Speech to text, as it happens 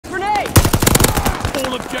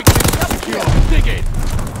All objectives secure. Dig in.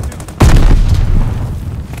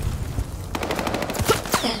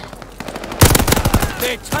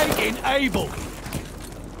 They're taking Able.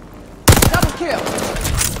 Double kill.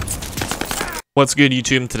 What's good,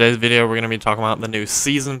 YouTube? In today's video, we're going to be talking about the new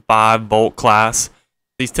Season 5 Volk class.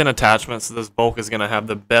 These 10 attachments, this Volk is going to have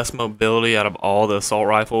the best mobility out of all the assault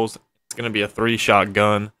rifles. It's going to be a 3-shot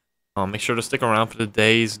gun. Make sure to stick around for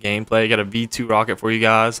today's gameplay. I got a V2 rocket for you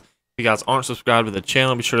guys. If you guys aren't subscribed to the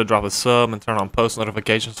channel, be sure to drop a sub and turn on post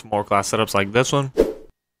notifications for more class setups like this one.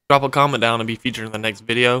 Drop a comment down and be featured in the next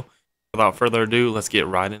video. Without further ado, let's get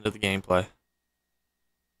right into the gameplay.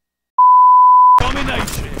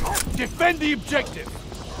 Domination. Defend the objective.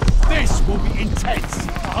 This will be intense.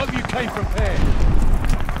 I hope you came prepared.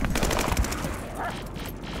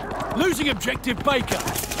 Losing objective Baker.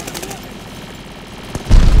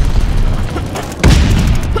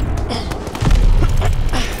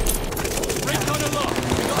 Recon aloft.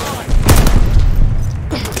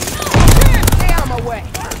 Stay out of my way.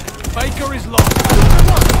 Baker is lost.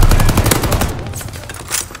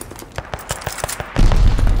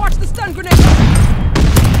 Watch the stun grenade.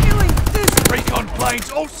 Feeling this. Recon planes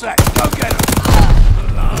all set. Go get them.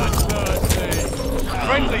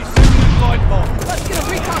 Friendly civilian glide bomb. Let's get a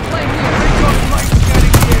recon plane here. Recon planes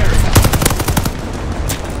scanning the area.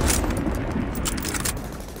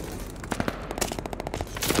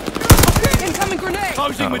 Incoming grenade.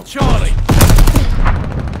 Closing with Charlie.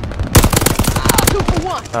 2 for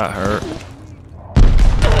 1. That hurt.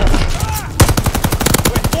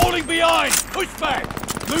 We're falling behind. Push back.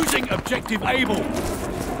 Losing objective Able.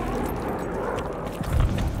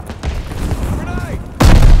 Grenade.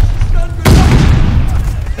 Stun grenade.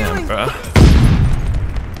 Damn, bro.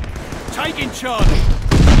 Taking Charlie.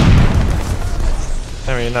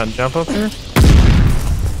 Can you not jump up here?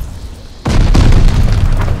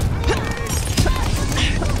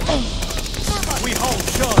 We hold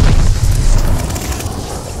Charlie.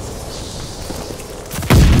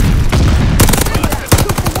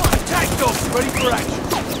 Attack dogs ready for action.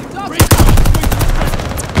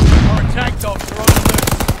 Our attack dogs are on the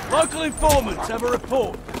loose. Local informants have a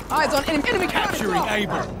report. Eyes on enemy Capturing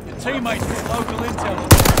Able. Your teammates with local intel.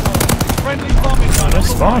 Friendly bombing gun. They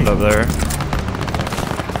spawned up there.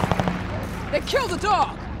 They killed the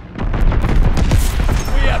dog.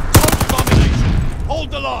 We have total domination. Hold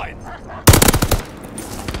the line.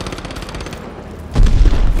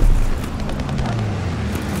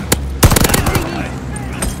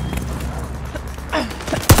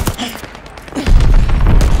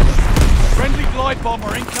 Friendly glide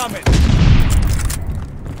bomber incoming.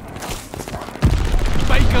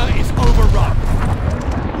 Baker is overrun.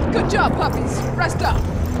 Good job, puppies. Rest up.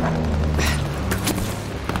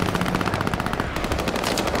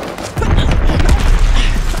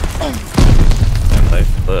 And they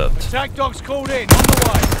flipped. Attack dogs called in, on the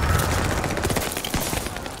way.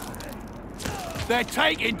 They're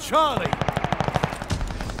taking Charlie.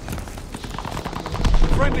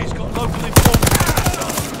 Friendly's got local informants.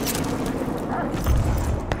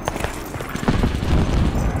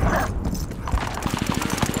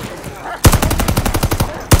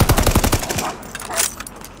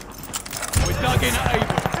 We're dug in at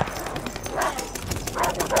Able.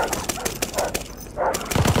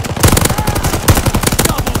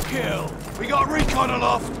 Double kill. We got recon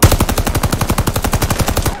aloft.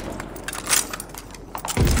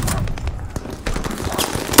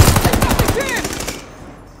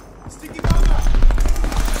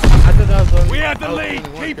 We have the lead.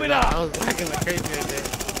 Keep it up. I was lagging like crazy right there.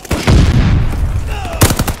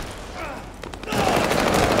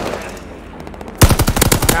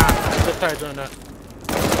 Nah, just try doing that.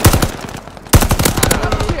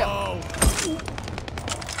 Oh.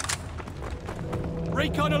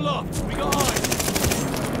 Recon aloft. We got eyes.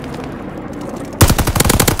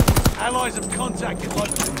 Allies have contacted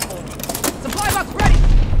local informants. Supply box ready.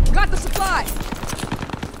 Got the supply.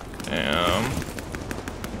 Damn.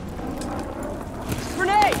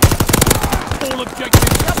 Grenade. All objectives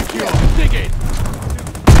secure. Dig in.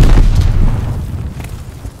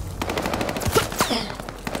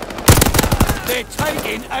 They're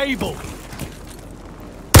taking Able.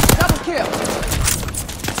 Double kill.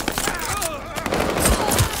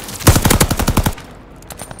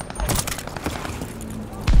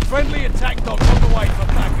 Friendly attack dogs on the way for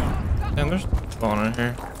backup. And there's spawn in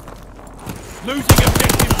here. Losing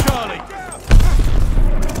objective Charlie.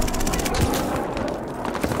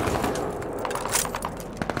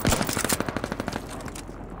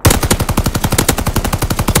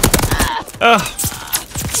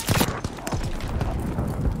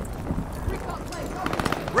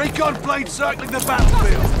 Recon plane circling the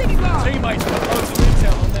battlefield. Teammates got local intel.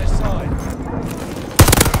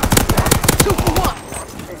 2 for 1.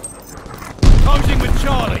 Closing with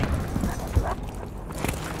Charlie.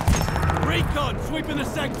 Recon sweeping the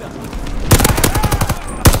sector.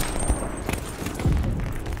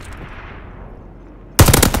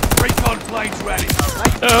 Recon planes ready.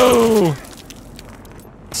 Oh!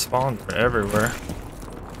 Spawns are everywhere.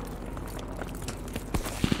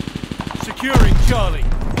 Securing Charlie.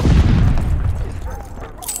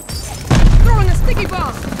 Throwing a sticky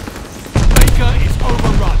bomb. Baker is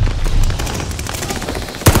overrun.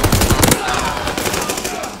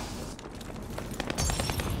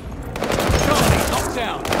 Charlie knocked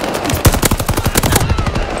down.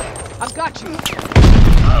 I've got you.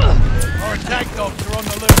 Our attack dogs are on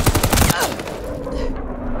the loose.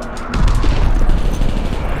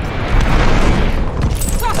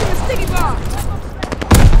 Tossing a sticky bomb.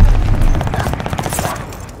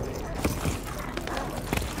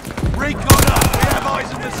 Recon up. We have eyes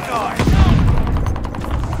in the sky.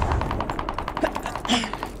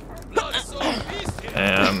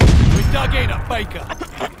 And We dug in at Baker.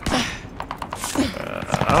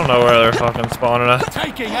 I don't know where they're fucking spawning at.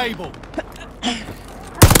 Taking Able.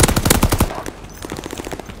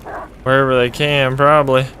 Wherever they can,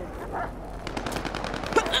 probably.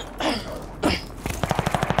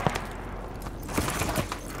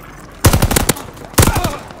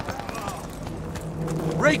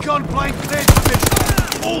 Recon plane cleared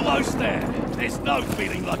position. Almost there. There's no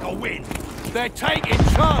feeling like a win. They're taking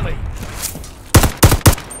Charlie.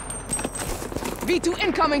 V2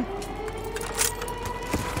 incoming.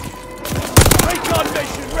 Recon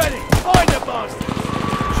mission ready. Find the bastard.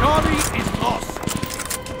 Charlie is lost.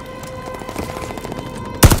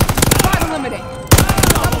 5 eliminate.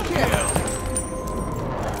 Double kill.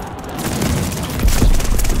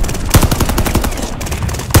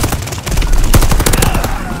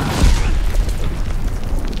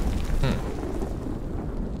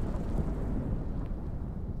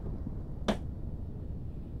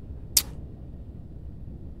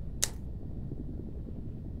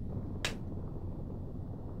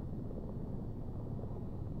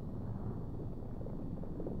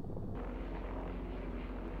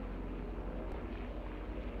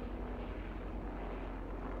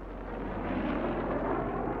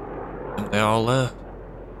 And they all left.